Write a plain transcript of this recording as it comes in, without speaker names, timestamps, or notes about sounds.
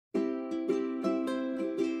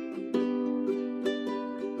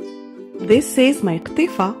This is my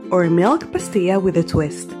Ktefa or milk pastilla with a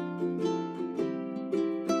twist.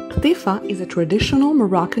 Ktefa is a traditional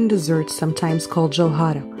Moroccan dessert sometimes called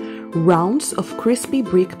Jawhara. Rounds of crispy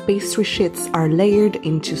brick pastry sheets are layered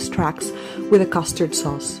into stacks with a custard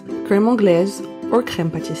sauce, crème anglaise or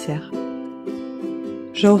crème pâtissière.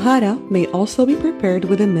 Jawhara may also be prepared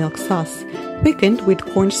with a milk sauce, thickened with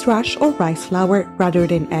cornstarch or rice flour rather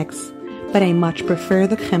than eggs, but I much prefer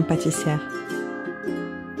the crème pâtissière.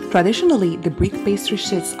 Traditionally, the brick pastry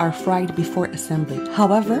sheets are fried before assembly.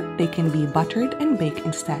 However, they can be buttered and baked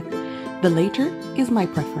instead. The latter is my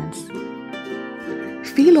preference.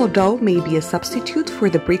 Philo dough may be a substitute for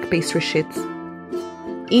the brick pastry sheets.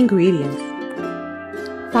 Ingredients: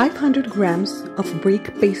 500 grams of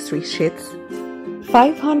brick pastry sheets,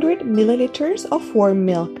 500 milliliters of warm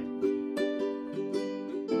milk,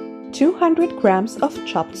 200 grams of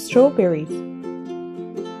chopped strawberries,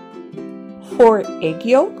 4 egg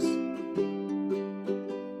yolks,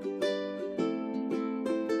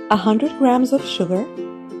 100 grams of sugar,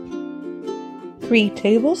 3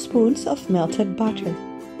 tablespoons of melted butter,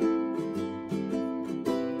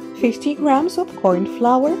 50 grams of corn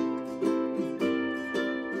flour,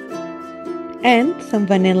 and some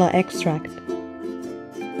vanilla extract.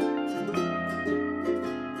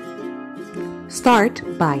 Start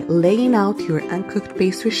by laying out your uncooked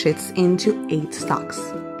pastry sheets into 8 stacks.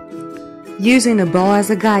 Using a bowl as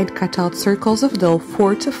a guide, cut out circles of dough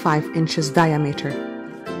 4 to 5 inches diameter.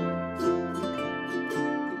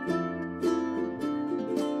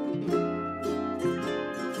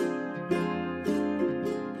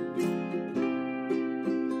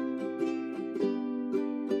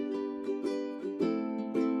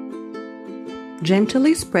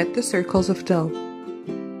 Gently spread the circles of dough.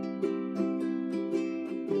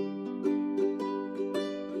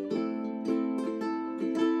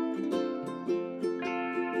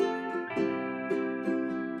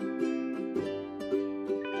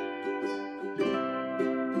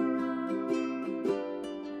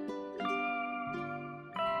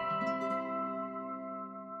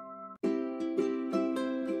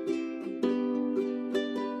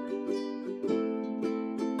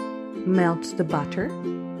 Melt the butter.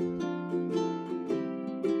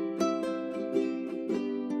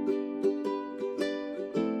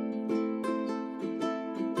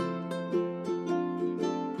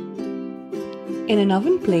 In an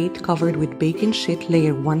oven plate covered with baking sheet,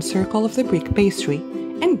 layer 1 circle of the brick pastry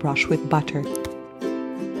and brush with butter.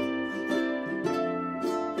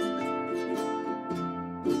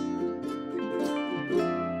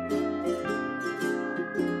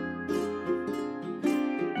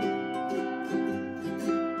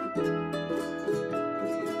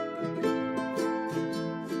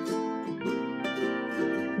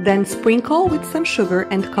 Then sprinkle with some sugar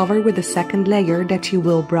and cover with the second layer that you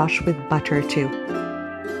will brush with butter too.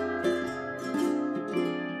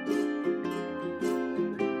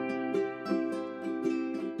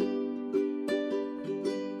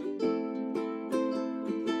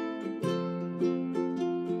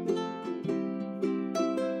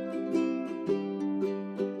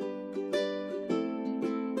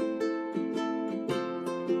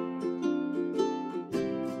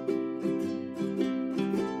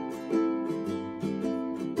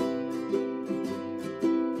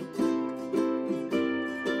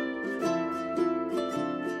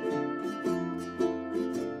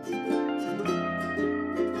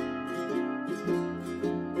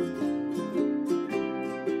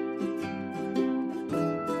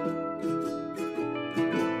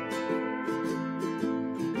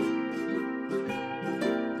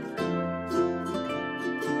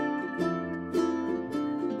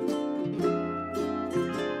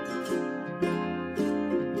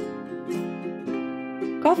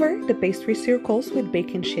 Cover the pastry circles with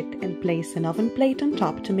baking sheet and place an oven plate on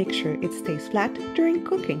top to make sure it stays flat during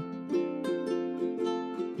cooking.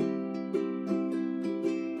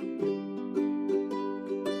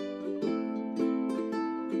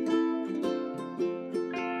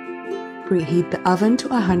 Preheat the oven to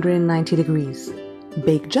 190 degrees.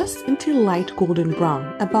 Bake just until light golden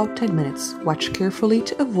brown, about 10 minutes. Watch carefully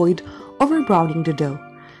to avoid overbrowning the dough.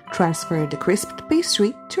 Transfer the crisped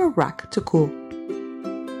pastry to a rack to cool.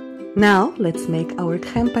 Now let's make our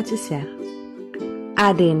crème pâtissière.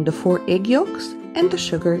 Add in the 4 egg yolks and the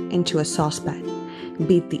sugar into a saucepan.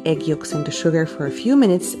 Beat the egg yolks and the sugar for a few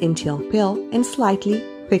minutes until pale and slightly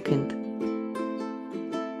thickened.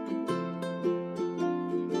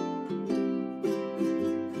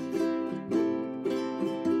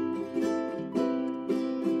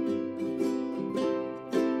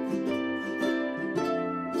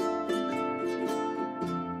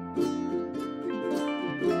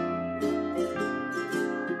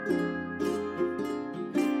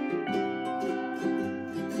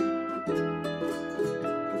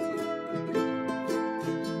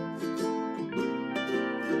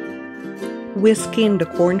 whisk in the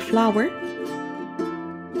corn flour,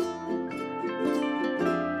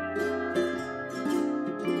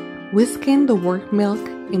 whisk in the wort milk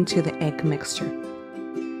into the egg mixture.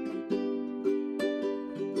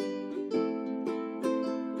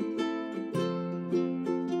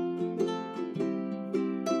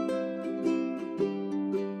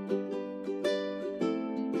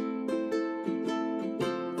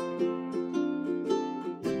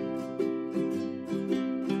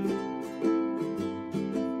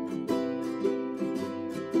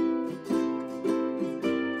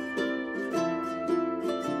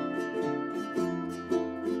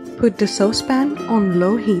 Put the saucepan on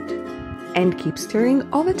low heat and keep stirring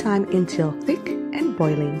all the time until thick and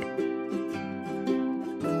boiling.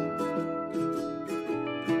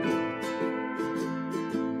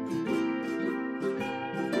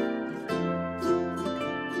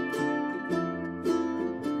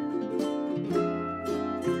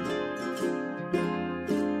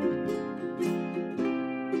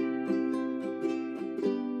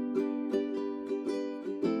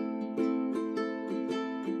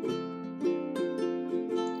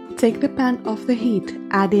 Take the pan off the heat,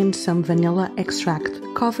 add in some vanilla extract,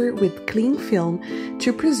 cover with cling film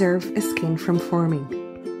to preserve a skin from forming.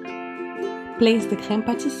 Place the crème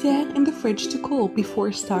pâtissière in the fridge to cool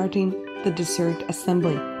before starting the dessert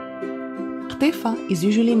assembly. Ktefa is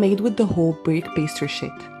usually made with the whole brick pastry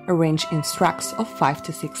sheet, arranged in stacks of 5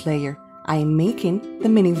 to 6 layers. I am making the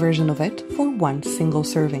mini version of it for one single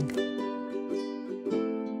serving.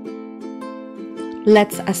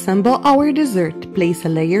 Let's assemble our dessert. Place a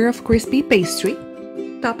layer of crispy pastry.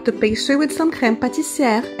 Top the pastry with some crème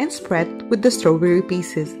pâtissière and spread with the strawberry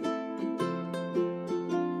pieces.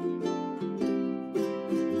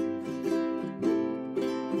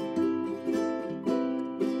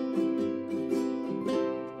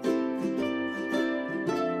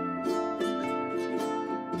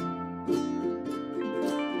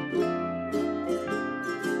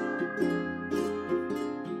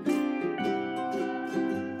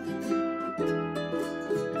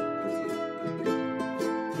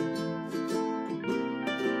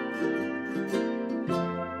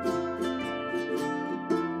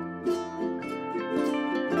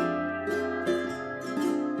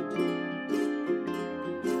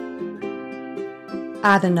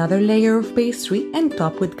 Add another layer of pastry and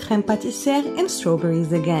top with crème pâtissière and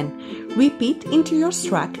strawberries again. Repeat until your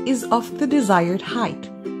stack is of the desired height.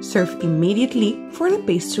 Serve immediately for the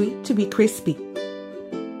pastry to be crispy.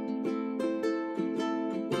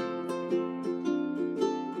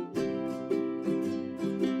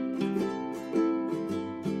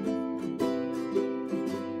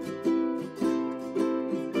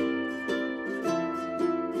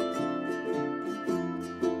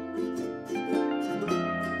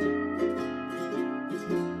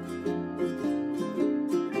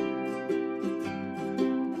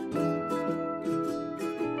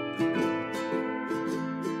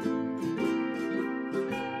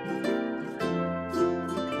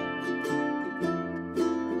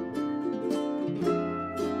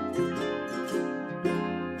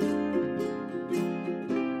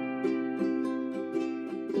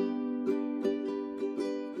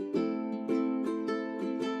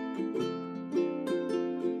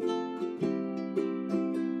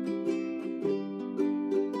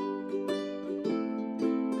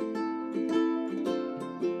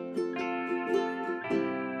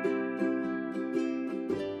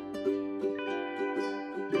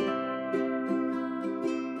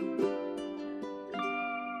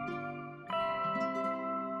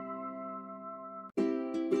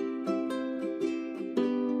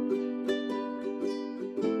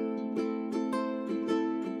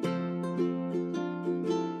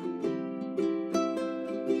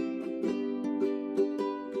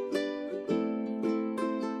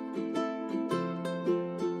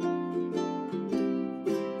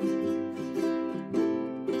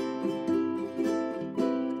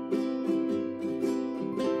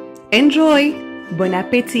 Enjoy! Buen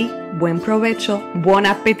appétit, buen provecho, buon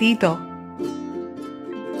appetito!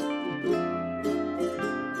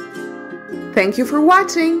 Thank you for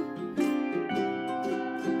watching!